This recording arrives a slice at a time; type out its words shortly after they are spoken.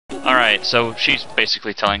Alright, so she's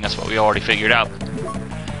basically telling us what we already figured out.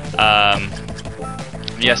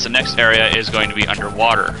 Yes, the next area is going to be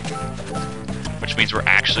underwater, which means we're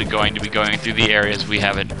actually going to be going through the areas we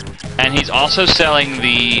haven't. And he's also selling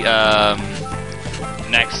the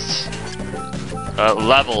next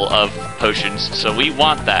level of potions, so we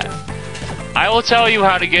want that. I will tell you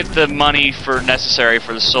how to get the money necessary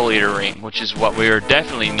for the Soul Eater ring, which is what we are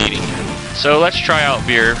definitely needing. So let's try out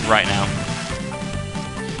beer right now.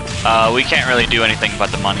 We can't really do anything about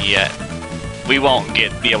the money yet. We won't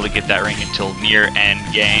be able to get that ring until near end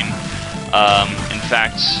game. In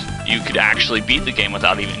fact, you could actually beat the game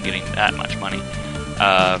without even getting that much money.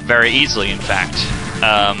 Very easily, in fact.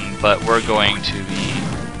 But we're going to be...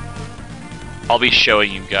 I'll be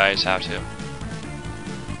showing you guys how to.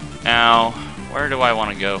 Now, where do I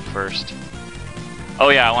want to go first? Oh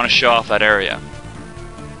yeah, I want to show off that area.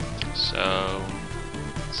 So,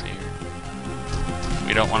 let's see here.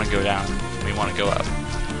 We don't want to go down. We want to go up.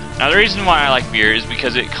 Now, the reason why I like beer is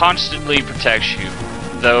because it constantly protects you.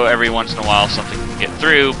 Though every once in a while something can get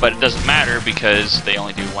through, but it doesn't matter because they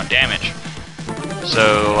only do 1 damage.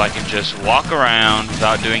 So I can just walk around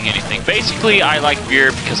without doing anything. Basically, I like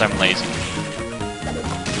beer because I'm lazy.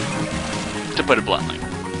 To put it bluntly.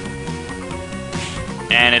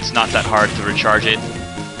 And it's not that hard to recharge it.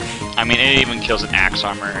 I mean, it even kills an axe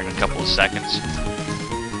armor in a couple of seconds.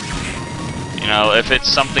 You know, if it's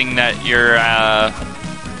something that your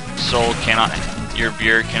your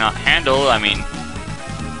beer cannot handle, I mean,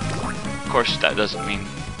 of course that doesn't mean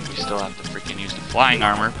we still have to freaking use the flying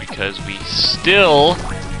armor, because we still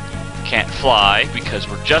can't fly because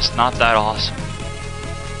we're just not that awesome.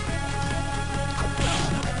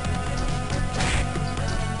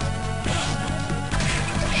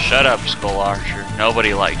 Shut up, Skull Archer.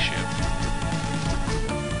 Nobody likes you.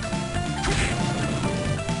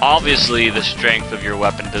 Obviously, the strength of your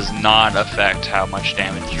weapon does not affect how much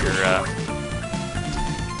damage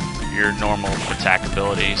your normal attack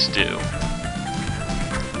abilities do.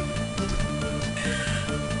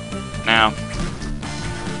 Now,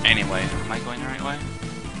 anyway, am I going the right way?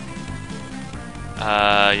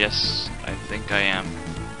 Yes, I think I am.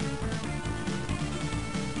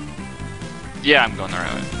 Yeah, I'm going the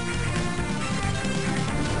right way.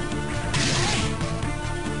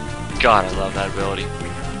 God, I love that ability.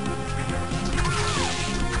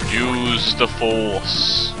 Use the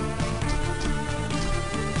Force.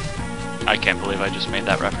 I can't believe I just made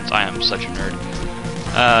that reference. I am such a nerd.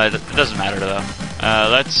 It doesn't matter though.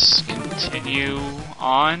 Let's continue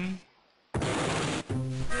on.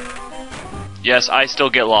 Yes, I still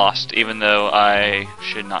get lost, even though I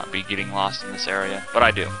should not be getting lost in this area, but I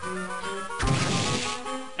do.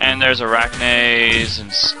 And there's arachnes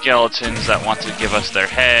and skeletons that want to give us their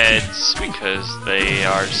heads because they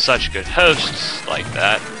are such good hosts like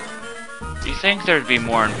that. You think there'd be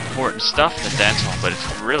more important stuff than dance hall, but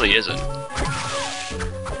it really isn't.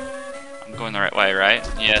 I'm going the right way, right?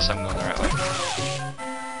 Yes, I'm going the right way.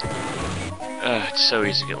 It's so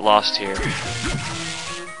easy to get lost here.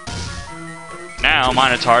 Now,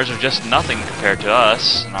 Minotaurs are just nothing compared to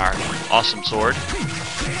us and our awesome sword.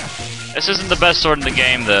 This isn't the best sword in the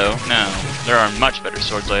game, though. No, there are much better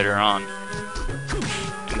swords later on.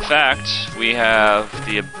 In fact, we have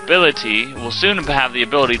the ability, we'll soon have the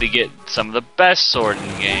ability to get some of the best sword in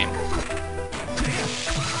the game.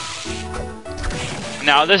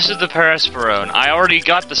 Now, this is the Perisperone. I already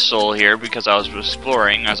got the soul here because I was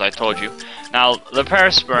exploring, as I told you. Now, the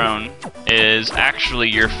Perisperone is actually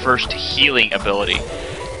your first healing ability.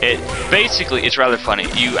 It's rather funny.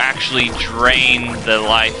 You actually drain the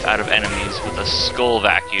life out of enemies with a skull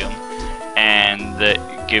vacuum, and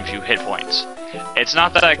that gives you hit points. It's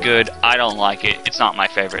not that good. I don't like it. It's not my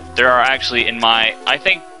favorite. There are actually I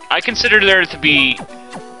consider there to be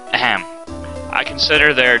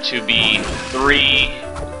 3.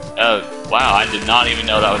 Wow, I did not even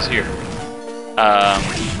know that was here.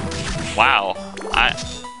 Wow.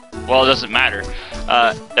 Well, it doesn't matter.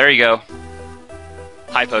 There you go.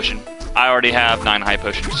 High potion. I already have 9 high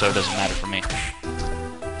potions, so it doesn't matter for me.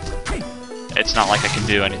 It's not like I can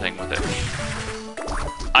do anything with it.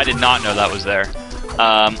 I did not know that was there.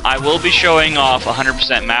 I will be showing off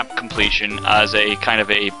 100% map completion as a kind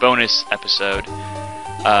of a bonus episode.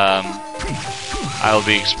 I will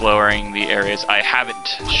be exploring the areas I haven't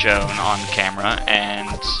shown on camera,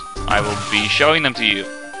 and I will be showing them to you.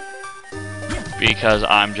 Because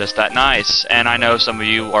I'm just that nice, and I know some of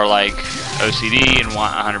you are like OCD and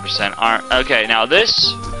want 100% aren't. Okay, now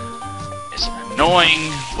this is an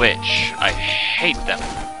annoying witch. I hate them.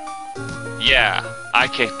 Yeah, I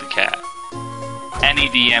kicked the cat. Any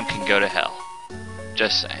DM can go to hell.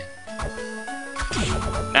 Just saying.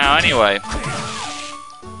 Now, anyway,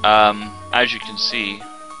 as you can see,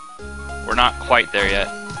 we're not quite there yet.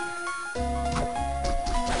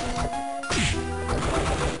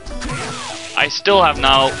 I still have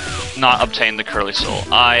not obtained the Curly Soul.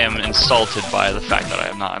 I am insulted by the fact that I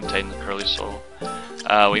have not obtained the Curly Soul.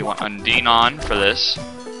 We want Undine on for this.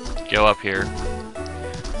 Go up here.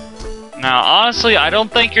 Now, honestly, I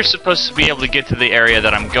don't think you're supposed to be able to get to the area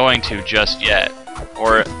that I'm going to just yet.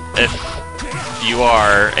 Or if you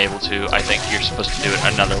are able to, I think you're supposed to do it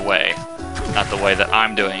another way. Not the way that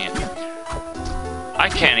I'm doing it. I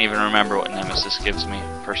can't even remember what Nemesis gives me,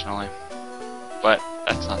 personally. But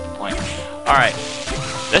that's not the point. Alright,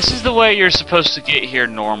 this is the way you're supposed to get here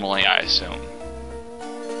normally, I assume.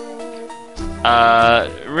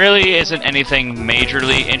 Really isn't anything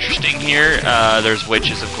majorly interesting here. There's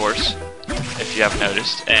witches, of course, if you haven't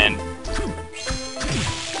noticed, and...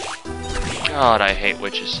 God, I hate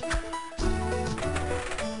witches.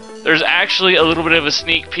 There's actually a little bit of a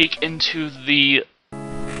sneak peek into the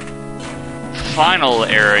final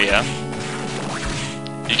area.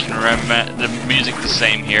 You can remember the music the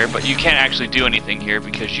same here, but you can't actually do anything here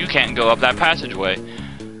because you can't go up that passageway.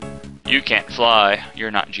 You can't fly.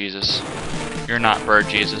 You're not Jesus. You're not Bird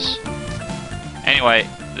Jesus. Anyway,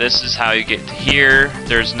 this is how you get to here.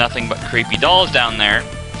 There's nothing but creepy dolls down there.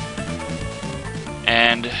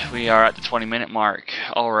 And we are at the 20-minute mark.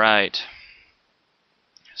 Alright.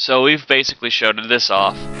 So we've basically showed this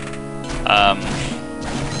off.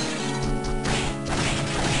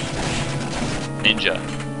 Ninja.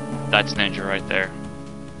 That's Ninja right there.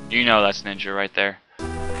 You know that's Ninja right there.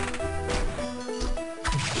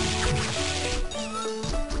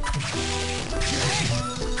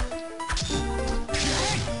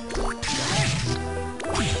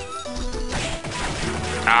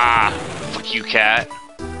 Ah! Fuck you, cat.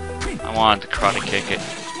 I wanted to karate kick it.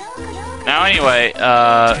 Now anyway,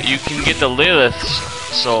 you can get the Lilith's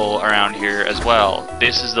soul around here as well.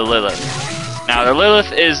 This is the Lilith. Now the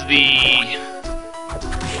Lilith is the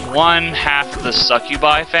one half of the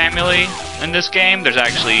succubi family in this game. There's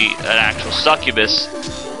actually an actual succubus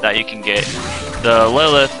that you can get. The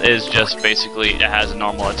Lilith is just basically, it has a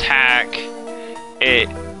normal attack. It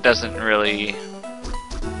doesn't really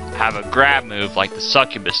have a grab move like the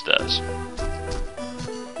succubus does.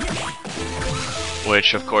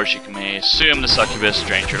 Which, of course, you can assume the succubus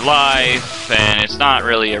drains your life, and it's not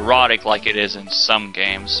really erotic like it is in some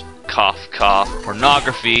games. Cough, cough.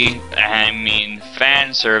 Pornography, I mean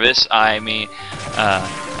fan service, I mean,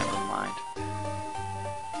 never mind.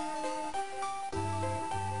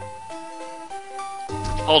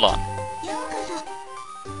 Hold on.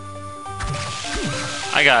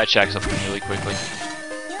 I gotta check something really quickly.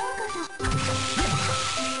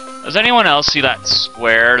 Does anyone else see that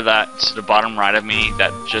square that's to the bottom right of me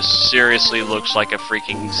that just seriously looks like a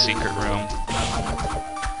freaking secret room?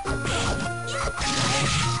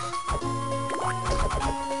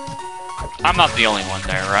 I'm not the only one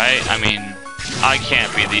there, right? I mean, I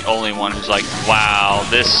can't be the only one who's like, wow,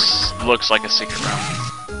 this looks like a secret room.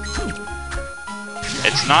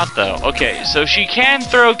 It's not, though. Okay, so she can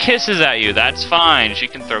throw kisses at you. That's fine. She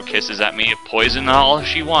can throw kisses at me, poison all if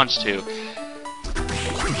she wants to.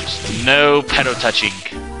 Just no pedo touching.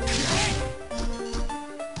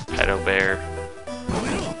 Pedo bear.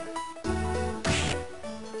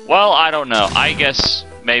 Well, I don't know. I guess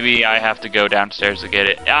maybe I have to go downstairs to get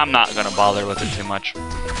it. I'm not gonna bother with it too much.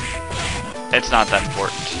 It's not that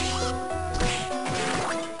important.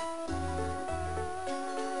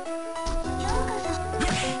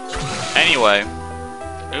 Anyway.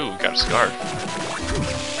 Ooh, we got a scarf.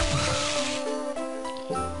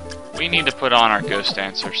 We need to put on our Ghost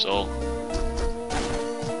Dancer soul.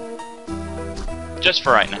 Just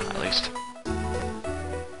for right now, at least.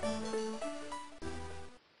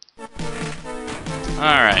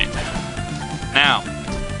 Alright. Now,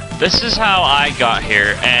 this is how I got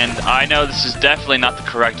here, and I know this is definitely not the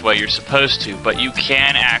correct way you're supposed to, but you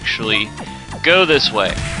can actually go this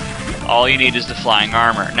way. All you need is the flying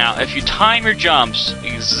armor. Now, if you time your jumps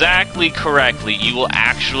exactly correctly, you will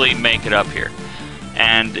actually make it up here.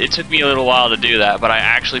 And it took me a little while to do that, but I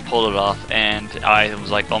actually pulled it off, and I was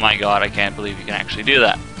like, oh my god, I can't believe you can actually do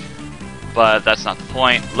that. But that's not the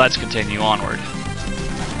point. Let's continue onward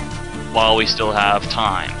while we still have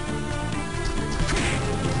time.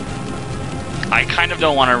 I kind of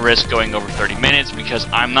don't want to risk going over 30 minutes because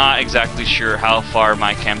I'm not exactly sure how far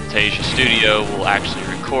my Camtasia Studio will actually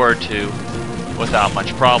record to without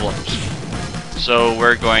much problems. So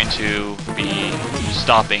we're going to be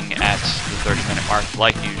stopping at the 30-minute mark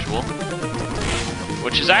like usual.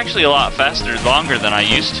 which is actually a lot faster, longer than I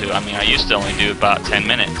used to. I mean, I used to only do about 10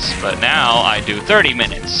 minutes, but now I do 30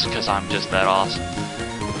 minutes, because I'm just that awesome.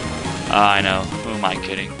 I know, who am I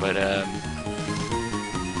kidding, but,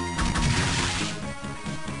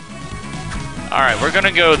 alright, we're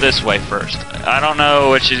gonna go this way first. I don't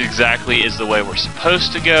know which exactly is the way we're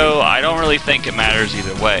supposed to go. I don't really think it matters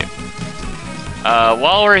either way.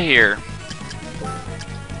 While we're here,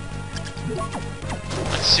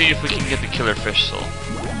 let's see if we can get the killer fish soul.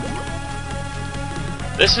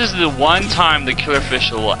 This is the one time the killer fish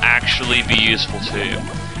soul will actually be useful to you.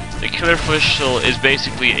 The killer fish soul is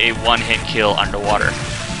basically a one-hit kill underwater,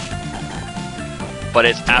 but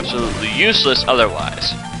it's absolutely useless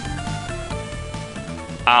otherwise.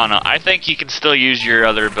 I don't know, I think you can still use your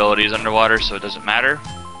other abilities underwater, so it doesn't matter.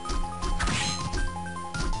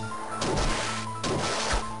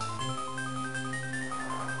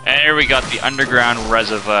 And here we got the underground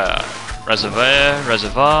reservoir.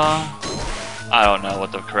 Reservoir? I don't know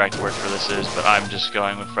what the correct word for this is, but I'm just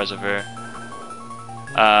going with reservoir.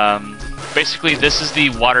 Basically, this is the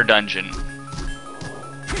water dungeon.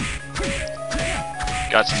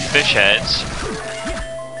 Got some fish heads.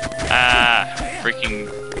 Ah, freaking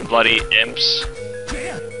bloody imps.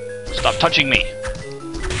 Stop touching me.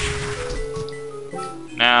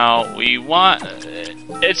 Now, we want...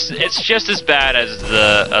 It's just as bad as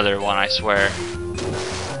the other one, I swear.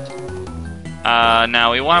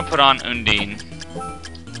 Now, we want to put on Undine.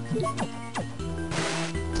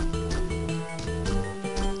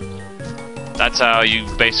 That's how you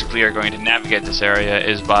basically are going to navigate this area,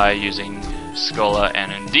 is by using Skola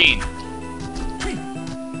and Undine.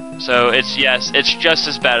 So it's just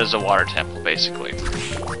as bad as a water temple, basically.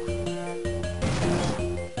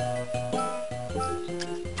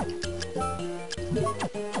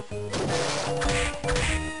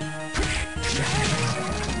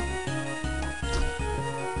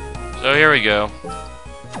 So here we go.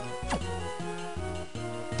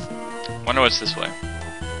 Wonder what's this way.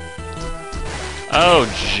 Oh,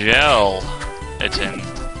 gelatin.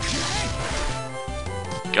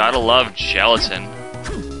 Gotta love gelatin.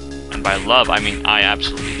 And by love, I mean I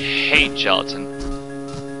absolutely hate gelatin.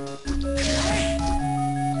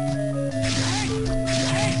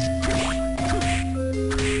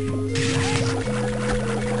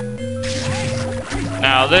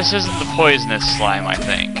 Now, this isn't the poisonous slime, I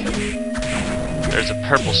think. There's a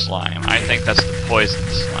purple slime. I think that's the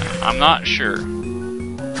poisonous slime. I'm not sure.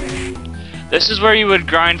 This is where you would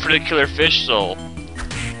grind for the killer fish soul,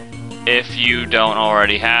 if you don't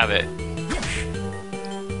already have it.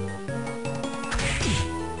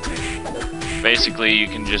 Basically, you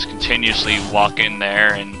can just continuously walk in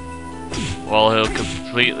there and, well, he'll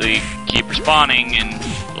completely keep respawning and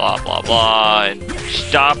blah blah blah and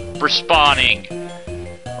stop respawning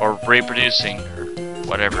or reproducing or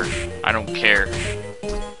whatever. I don't care.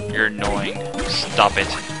 You're annoying. Stop it.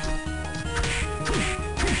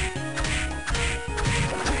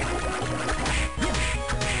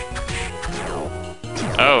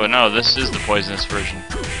 Oh no, this is the poisonous version.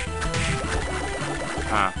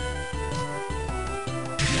 Huh.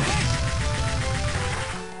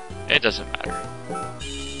 It doesn't matter.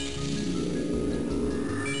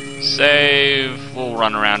 Save. We'll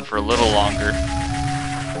run around for a little longer.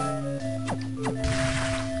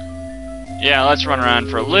 Yeah, let's run around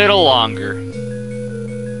for a little longer.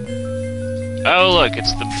 Oh look,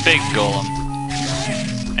 it's the big golem.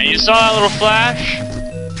 And you saw that little flash?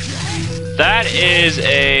 That is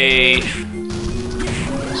a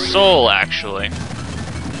soul, actually.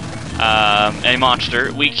 A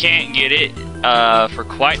monster. We can't get it for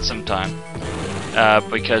quite some time.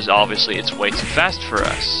 Because obviously it's way too fast for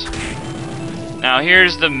us. Now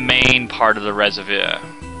here's the main part of the reservoir.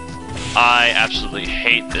 I absolutely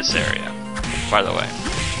hate this area, by the way.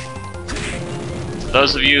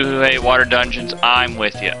 Those of you who hate water dungeons, I'm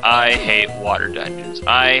with you. I hate water dungeons.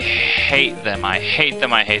 I hate them. I hate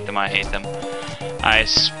them. I hate them. I hate them. I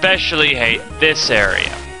especially hate this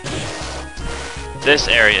area. This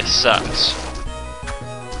area sucks.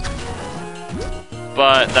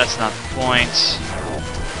 But that's not the point.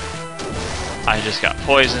 I just got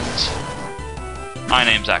poisoned. My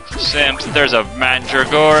name's Axelsims. There's a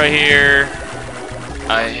mandragora here.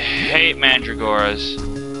 I hate mandragoras.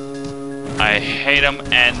 I hate them,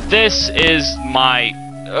 and this is my...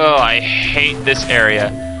 Oh, I hate this area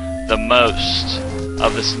the most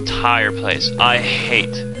of this entire place. I hate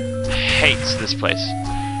this place.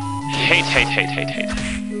 Hate.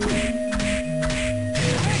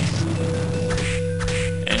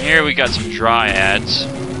 And here we got some dryads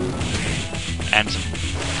and some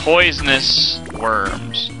poisonous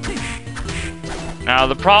worms. Now,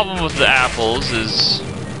 the problem with the apples is,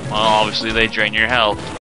 well, obviously they drain your health.